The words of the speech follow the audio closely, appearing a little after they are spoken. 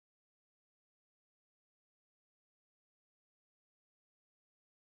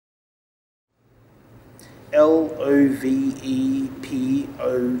Lovepoem.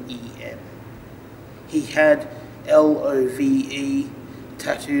 He had LOVE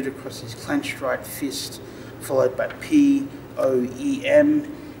tattooed across his clenched right fist, followed by POEM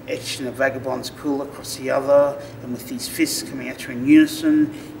etched in a vagabond's quill across the other, and with these fists coming at you in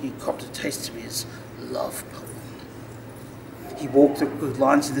unison, he copped a taste of his love poem. He walked the good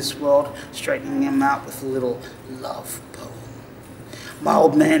lines of this world, straightening them out with a little love poem. My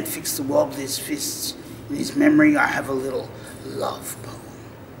old man fixed the world with his fists. In his memory, I have a little love poem.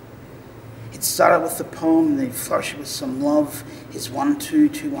 It started with the poem, and then he flourished it with some love. His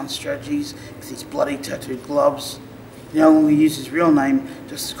 1-2-2-1 strategies with his bloody tattooed gloves. He no longer used his real name,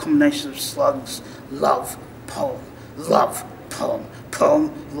 just a combination of slugs. Love poem,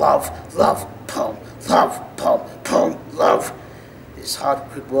 poem, love, poem, love. This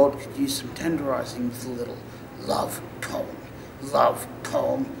hard-good world could use some tenderizing with a little love poem, love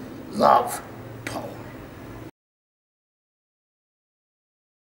poem.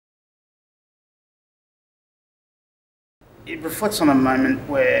 It reflects on a moment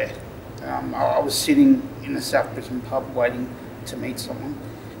where I was sitting in a South Brisbane pub waiting to meet someone,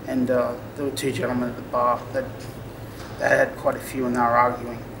 and there were two gentlemen at the bar that they had quite a few and they were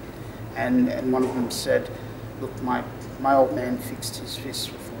arguing, and one of them said, look, my old man fixed his fists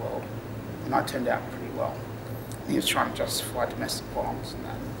with the world, and I turned out pretty well. And he was trying to justify domestic violence and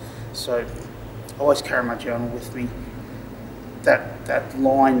that. So I always carry my journal with me. That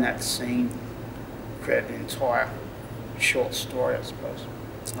line, that scene, created an entire short story, I suppose.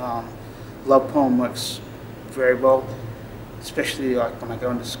 Love poem works very well, especially like when I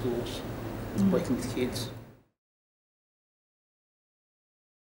go into schools, working with kids.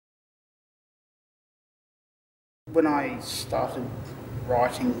 When I started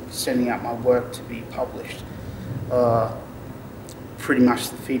writing, sending out my work to be published, pretty much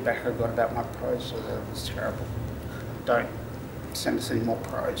the feedback I got about my prose was terrible. Don't send us any more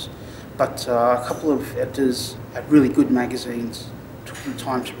prose. But a couple of editors at really good magazines took the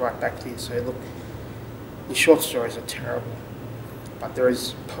time to write back to me and say, look, your short stories are terrible, but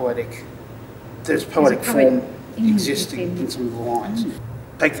there's poetic form existing in some of the lines.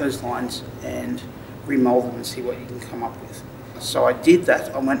 Take those lines and remold them and see what you can come up with. So I did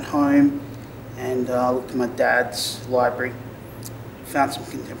that. I went home and looked at my dad's library, found some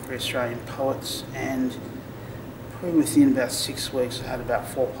contemporary Australian poets, and probably within about 6 weeks I had about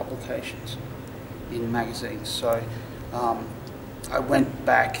 4 publications in magazines. So I went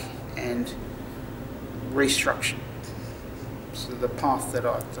back and restructured the path that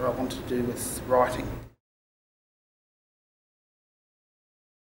I wanted to do with writing.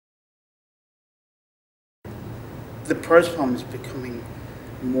 The prose poem is becoming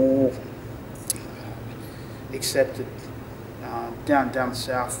more accepted. Down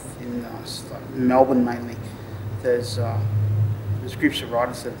south in Melbourne mainly, there's groups of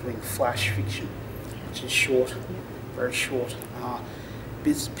writers that are doing flash fiction, which is short, very short,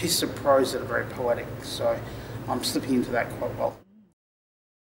 pieces of prose that are very poetic. So I'm slipping into that quite well.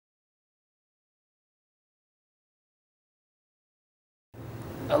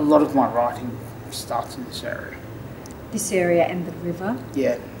 A lot of my writing starts in this area. This area and the river?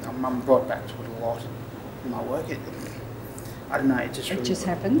 Yeah, I'm brought back to it a lot in my work. I don't know, it just really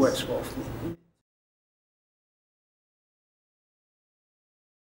happens. Works well for me.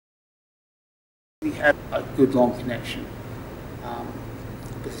 We have a good long connection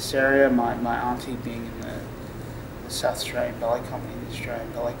with this area. My auntie being in the South Australian Ballet Company, the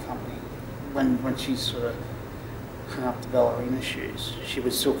Australian Ballet Company, when she sort of hung up the ballerina shoes, she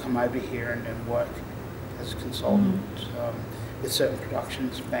would still come over here and work as a consultant with certain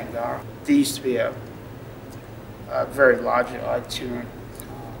productions, Bangara. There used to be a very large itinerant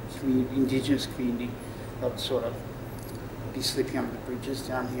Indigenous community that would sort of be sleeping under the bridges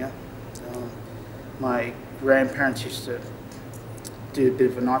down here. My grandparents used to do a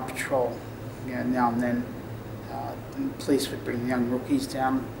bit of a night patrol, now and then. The police would bring the young rookies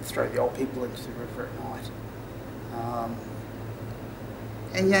down, throw the old people into the river at night.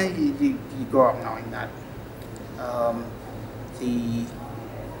 And yeah, you grow up knowing that. The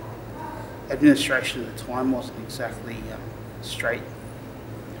administration at the time wasn't exactly straight.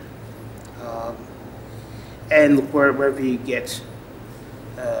 And look, wherever you get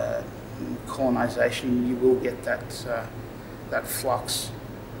colonisation, you will get that flux,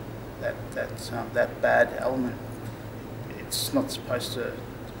 that bad element. It's not supposed to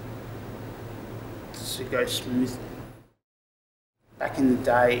go smoothly. Back in the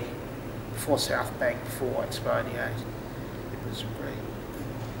day, before South Bank, before Expo 88, it was a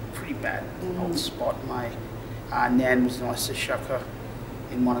pretty bad old spot. My nan was an oyster shucker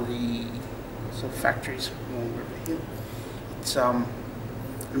in one of the sort of factories along River Hill. It's I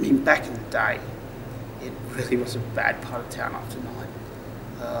mean, back in the day, it really was a bad part of town after night.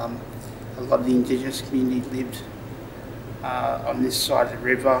 A lot of the Indigenous community lived on this side of the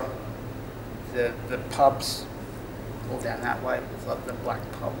river. The pubs, all down that way, with like the black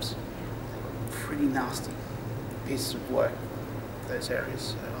pubs, they were pretty nasty pieces of work, those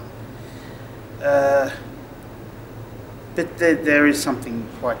areas. So, but there is something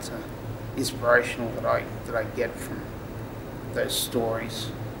quite inspirational that I get from those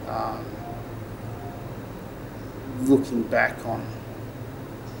stories. Looking back on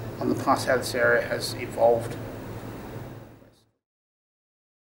the past, how this area has evolved.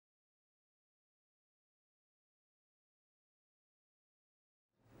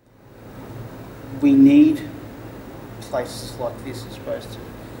 We need places like this, as opposed to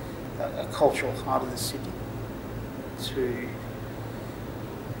a cultural heart of the city, to,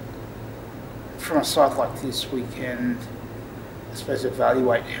 from a site like this, we can, I suppose,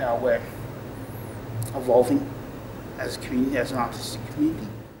 evaluate how we're evolving as a community, as an artistic community.